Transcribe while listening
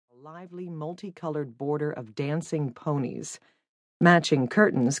lively, multicolored border of dancing ponies. Matching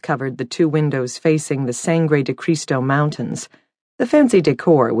curtains covered the two windows facing the Sangre de Cristo Mountains. The fancy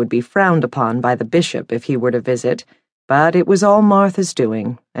decor would be frowned upon by the bishop if he were to visit, but it was all Martha's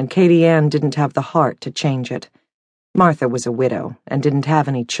doing, and Katie Ann didn't have the heart to change it. Martha was a widow and didn't have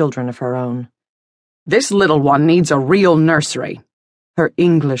any children of her own. "This little one needs a real nursery," her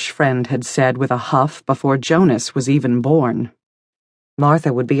English friend had said with a huff before Jonas was even born.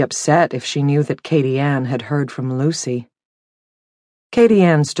 Martha would be upset if she knew that Katie Ann had heard from Lucy. Katie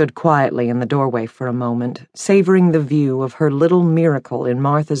Ann stood quietly in the doorway for a moment, savoring the view of her little miracle in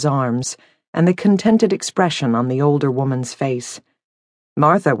Martha's arms and the contented expression on the older woman's face.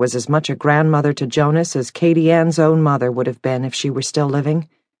 Martha was as much a grandmother to Jonas as Katie Ann's own mother would have been if she were still living.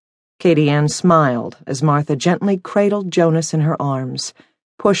 Katie Ann smiled as Martha gently cradled Jonas in her arms,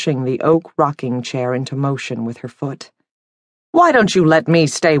 pushing the oak rocking chair into motion with her foot. "Why don't you let me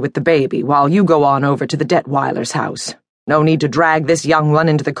stay with the baby while you go on over to the Detweiler's house? No need to drag this young one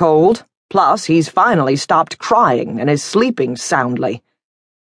into the cold. Plus, he's finally stopped crying and is sleeping soundly."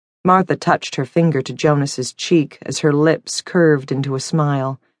 Martha touched her finger to Jonas's cheek as her lips curved into a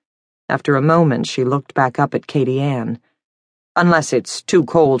smile. After a moment, she looked back up at Katie Ann. "Unless it's too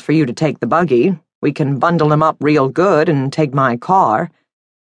cold for you to take the buggy, we can bundle him up real good and take my car."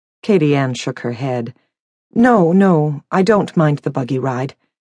 Katie Ann shook her head. No, I don't mind the buggy ride.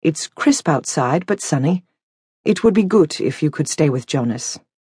 It's crisp outside, but sunny. It would be good if you could stay with Jonas.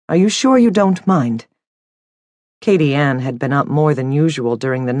 Are you sure you don't mind?" Katie Ann had been up more than usual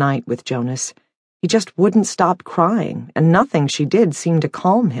during the night with Jonas. He just wouldn't stop crying, and nothing she did seemed to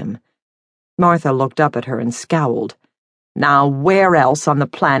calm him. Martha looked up at her and scowled. "Now, where else on the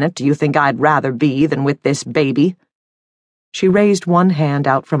planet do you think I'd rather be than with this baby?" She raised one hand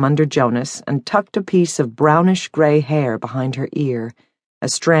out from under Jonas and tucked a piece of brownish-gray hair behind her ear, a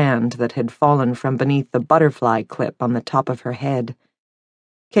strand that had fallen from beneath the butterfly clip on the top of her head.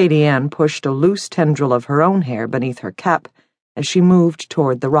 Katie Ann pushed a loose tendril of her own hair beneath her cap as she moved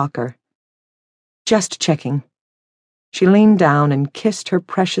toward the rocker. "Just checking." She leaned down and kissed her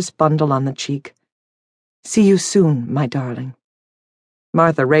precious bundle on the cheek. "See you soon, my darling."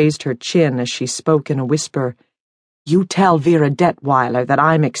 Martha raised her chin as she spoke in a whisper. "You tell Vera Detweiler that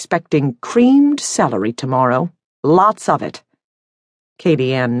I'm expecting creamed celery tomorrow. Lots of it."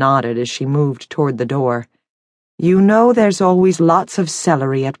 Katie Ann nodded as she moved toward the door. "You know there's always lots of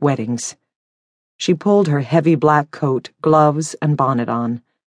celery at weddings." She pulled her heavy black coat, gloves, and bonnet on.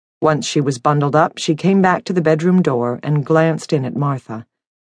 Once she was bundled up, she came back to the bedroom door and glanced in at Martha.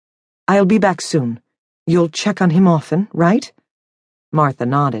 "I'll be back soon. You'll check on him often, right?" Martha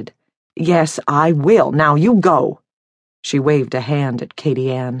nodded. "Yes, I will. Now you go." She waved a hand at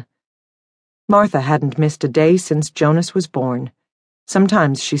Katie Ann. Martha hadn't missed a day since Jonas was born.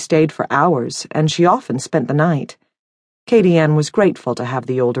 Sometimes she stayed for hours, and she often spent the night. Katie Ann was grateful to have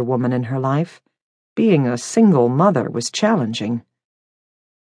the older woman in her life. Being a single mother was challenging.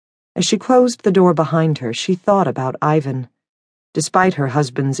 As she closed the door behind her, she thought about Ivan. Despite her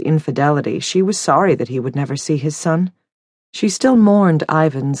husband's infidelity, she was sorry that he would never see his son. She still mourned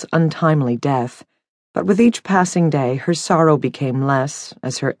Ivan's untimely death, but with each passing day her sorrow became less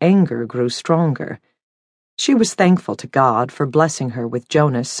as her anger grew stronger. She was thankful to God for blessing her with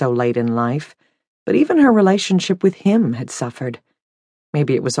Jonas so late in life, but even her relationship with him had suffered.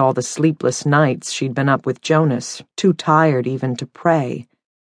 Maybe it was all the sleepless nights she'd been up with Jonas, too tired even to pray.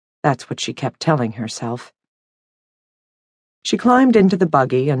 That's what she kept telling herself. She climbed into the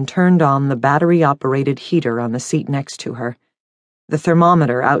buggy and turned on the battery-operated heater on the seat next to her. The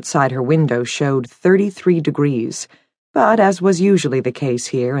thermometer outside her window showed 33 degrees, but as was usually the case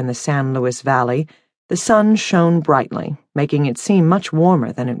here in the San Luis Valley, the sun shone brightly, making it seem much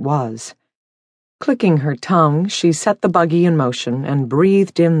warmer than it was. Clicking her tongue, she set the buggy in motion and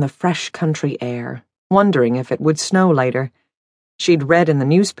breathed in the fresh country air, wondering if it would snow later. She'd read in the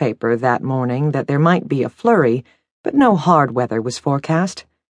newspaper that morning that there might be a flurry, but no hard weather was forecast.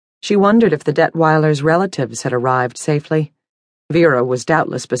 She wondered if the Detweilers' relatives had arrived safely. Vera was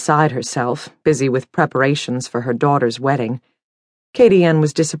doubtless beside herself, busy with preparations for her daughter's wedding. Katie Ann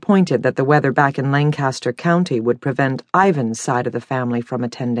was disappointed that the weather back in Lancaster County would prevent Ivan's side of the family from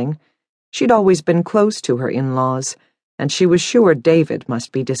attending. She'd always been close to her in-laws, and she was sure David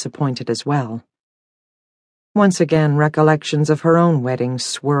must be disappointed as well. Once again, recollections of her own wedding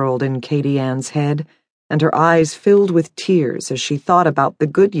swirled in Katie Ann's head, and her eyes filled with tears as she thought about the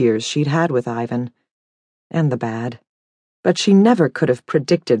good years she'd had with Ivan, and the bad. But she never could have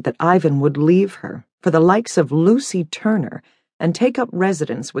predicted that Ivan would leave her for the likes of Lucy Turner and take up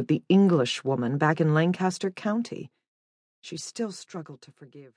residence with the English woman back in Lancaster County. She still struggled to forgive